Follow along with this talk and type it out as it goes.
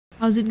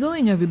How's it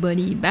going,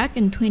 everybody? Back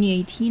in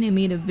 2018, I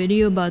made a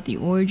video about the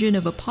origin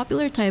of a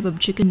popular type of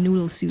chicken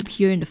noodle soup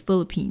here in the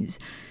Philippines.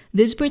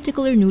 This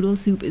particular noodle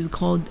soup is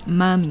called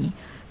Mami.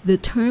 The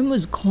term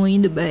was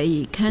coined by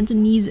a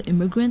Cantonese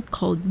immigrant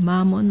called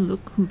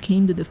Luk, who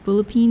came to the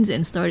Philippines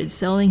and started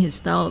selling his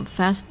style of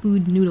fast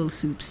food noodle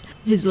soups.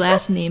 His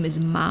last name is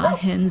Ma,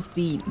 hence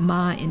the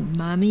Ma in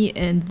Mami,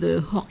 and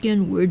the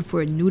Hokkien word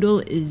for noodle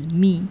is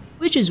mi,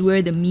 which is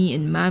where the mi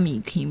in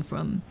Mami came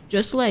from.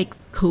 Just like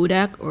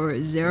Kodak or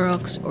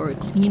Xerox or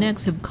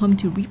Kleenex have come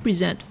to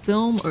represent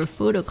film or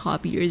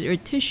photocopiers or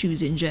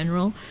tissues in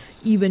general,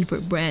 even for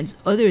brands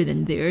other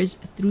than theirs,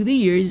 through the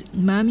years,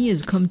 Mami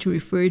has come to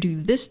refer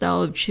to this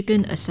style of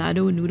chicken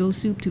asado noodle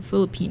soup to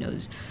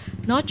Filipinos,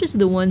 not just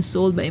the ones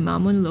sold by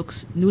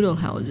Luk's noodle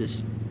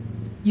houses.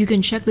 You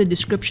can check the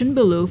description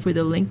below for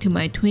the link to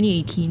my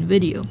 2018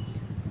 video.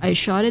 I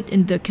shot it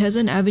in the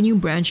Quezon Avenue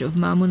branch of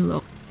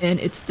Luk, and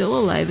it's still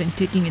alive and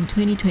kicking in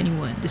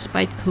 2021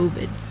 despite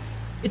COVID.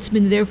 It's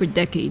been there for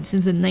decades,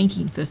 since the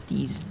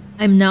 1950s.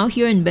 I'm now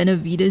here in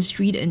Benavidez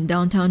Street in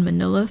downtown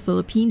Manila,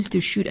 Philippines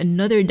to shoot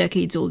another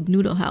decades-old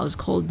noodle house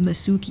called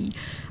MaSuKi.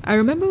 I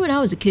remember when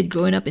I was a kid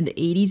growing up in the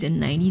 80s and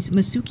 90s,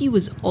 MaSuKi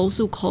was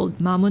also called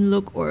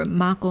Luk or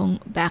Makong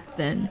back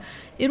then.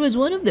 It was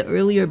one of the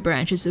earlier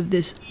branches of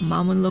this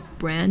Luk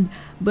brand,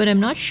 but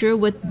I'm not sure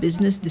what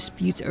business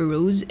disputes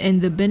arose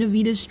and the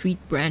Benavidez Street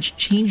branch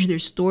changed their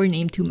store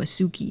name to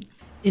MaSuKi.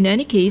 In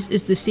any case,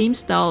 it's the same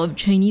style of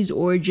Chinese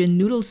origin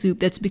noodle soup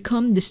that's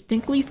become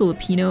distinctly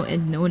Filipino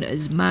and known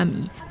as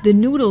Mami. The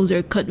noodles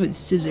are cut with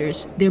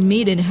scissors, they're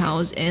made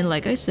in-house, and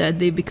like I said,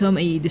 they've become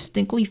a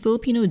distinctly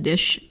Filipino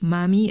dish,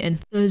 Mami, and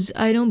thus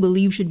I don't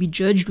believe should be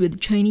judged with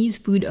Chinese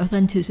food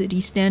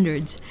authenticity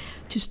standards.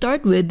 To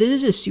start with, this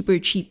is a super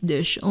cheap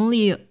dish,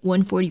 only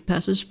 140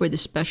 pesos for the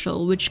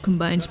special, which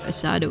combines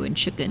asado and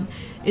chicken.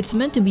 It's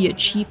meant to be a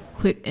cheap,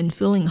 quick, and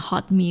filling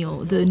hot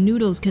meal. The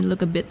noodles can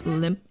look a bit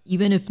limp,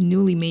 even if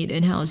newly made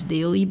in-house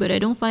daily, but I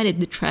don't find it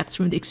detracts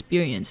from the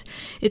experience.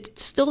 It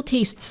still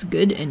tastes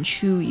good and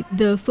chewy.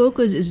 The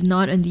focus is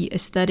not on the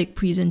aesthetic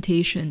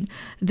presentation.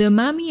 The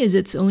Mami is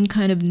its own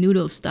kind of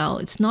noodle style.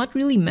 It's not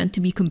really meant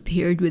to be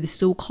compared with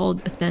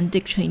so-called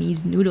authentic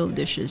Chinese noodle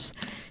dishes.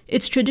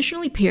 It's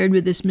traditionally paired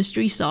with this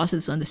mystery sauce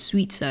that's on the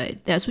sweet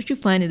side. That's what you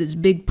find in this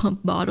big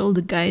pump bottle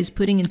the guy is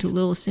putting into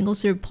little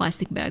single-serve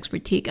plastic bags for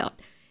takeout.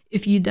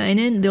 If you dine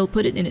in, they'll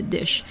put it in a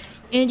dish,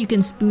 and you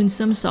can spoon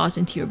some sauce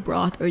into your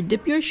broth or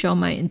dip your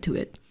siomai into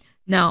it.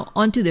 Now,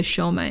 onto the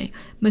siomai.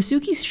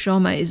 MaSuKi's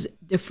siomai is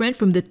different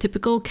from the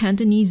typical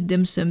Cantonese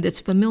dim sum that's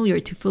familiar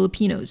to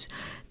Filipinos.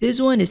 This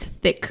one is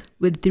thick,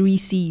 with 3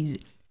 C's.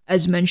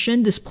 As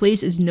mentioned, this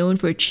place is known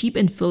for cheap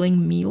and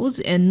filling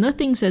meals, and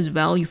nothing says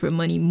value for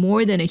money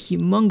more than a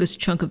humongous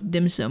chunk of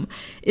dim sum.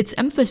 Its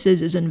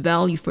emphasis is on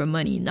value for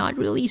money, not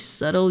really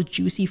subtle,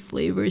 juicy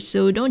flavors,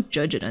 so don't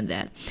judge it on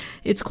that.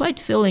 It's quite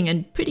filling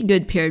and pretty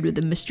good paired with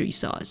the mystery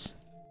sauce.